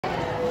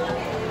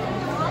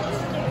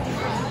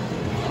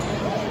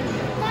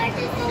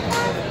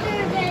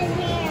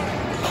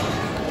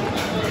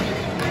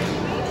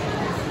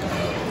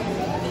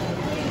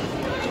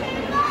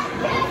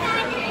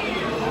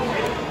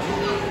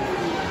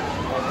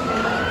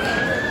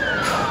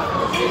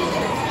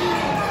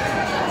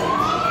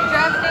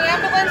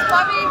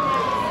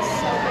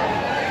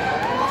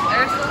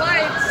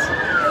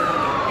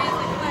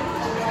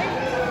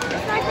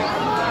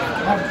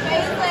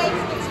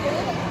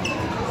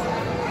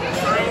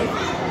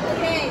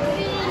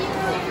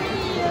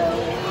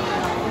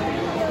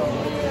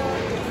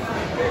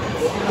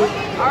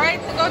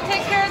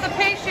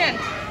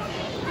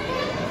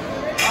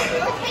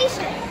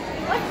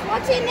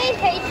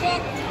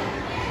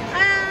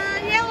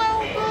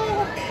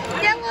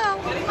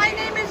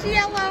is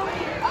yellow.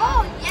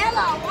 Oh,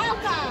 yellow,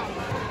 welcome.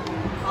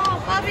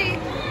 Oh, Bubby,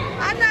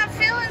 I'm not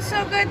feeling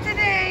so good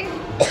today.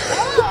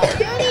 Oh,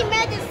 you need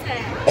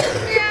medicine.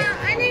 Yeah,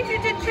 I need you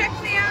to check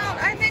me out.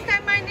 I think I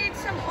might need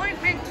some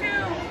ointment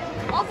too.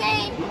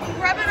 Okay.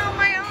 Rub it on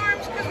my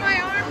arms because my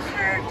arms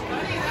hurt.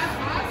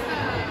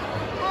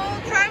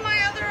 Oh, try my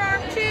other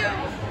arm too.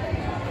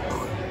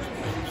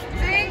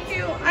 Thank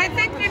you. I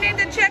think you need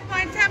to check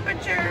my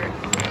temperature.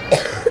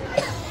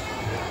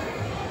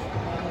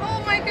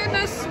 Oh my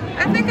goodness.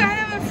 I think I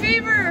have a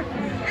fever.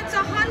 It's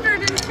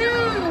 102.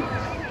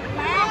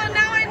 Oh, and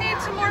now I need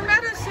some more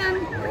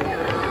medicine.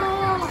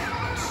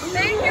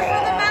 Thank you for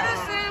the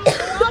medicine.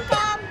 You're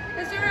welcome.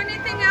 Is there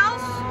anything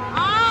else?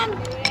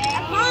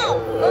 At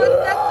home. Oh,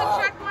 that's to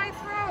check my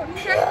throat.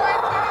 Check my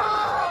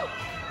throat.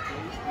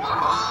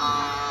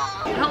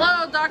 Hello,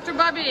 Dr.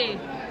 Bubby.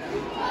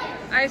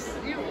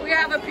 We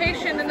have a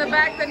patient in the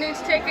back that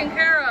needs taken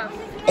care of.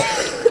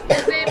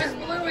 His name is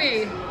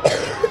Bluey.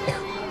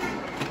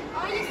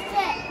 Are you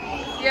sick?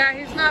 Yeah,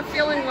 he's not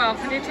feeling well.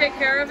 Can you take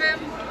care of him?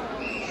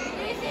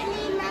 Does he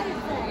need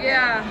medicine?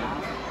 Yeah.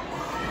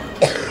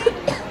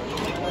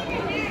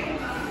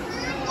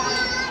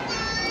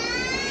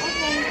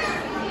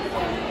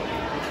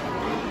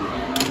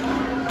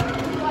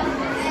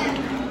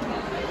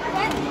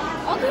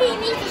 Okay, he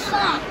needs a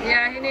shot.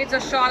 Yeah, he needs a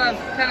shot of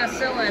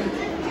penicillin.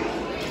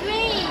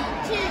 3,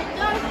 2,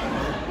 go.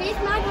 He's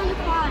not going to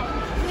cry.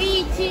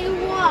 3,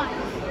 2, 1.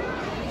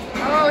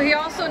 Oh, he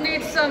also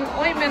needs some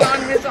ointment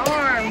on his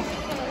arm.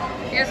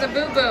 He has a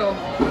boo-boo.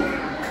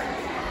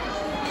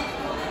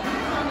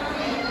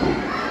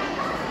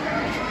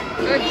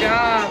 Good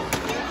job.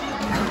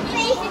 He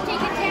needs to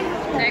take a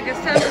temperature. Take his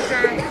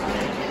temperature.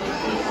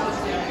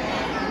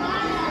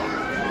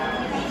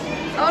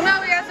 Oh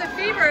no, he has a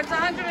fever. It's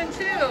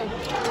 102.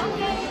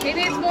 Okay. He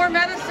needs more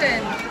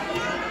medicine.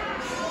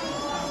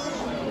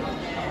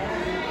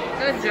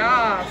 Good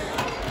job.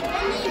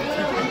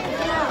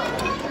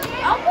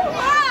 Open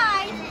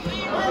wide.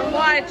 Open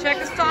wide. Check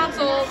his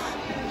tonsils.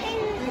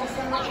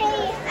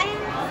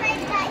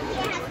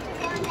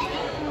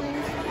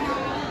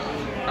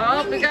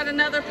 Oh, we got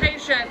another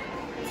patient.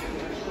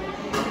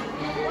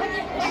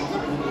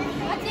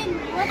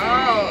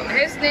 Oh,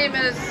 his name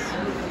is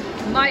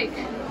Mike.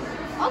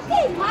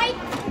 Okay, Mike.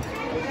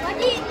 What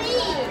do you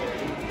need?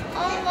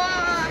 Oh,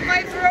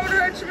 my throat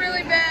hurts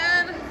really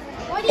bad.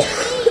 What do you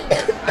need?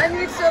 I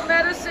need some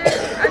medicine.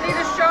 I need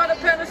a shot of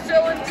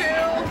penicillin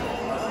too.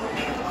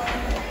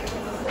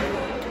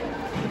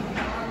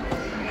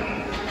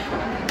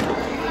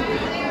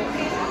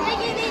 I think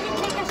you need to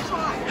take a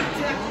shot.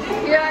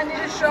 Yeah, I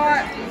need a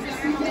shot.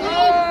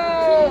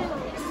 Oh,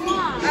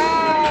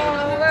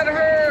 oh, that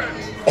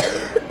hurts.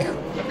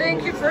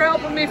 Thank you for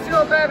helping me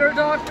feel better,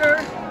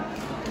 doctor.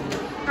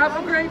 Have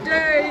a great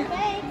day.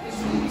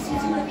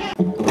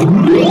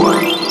 Okay.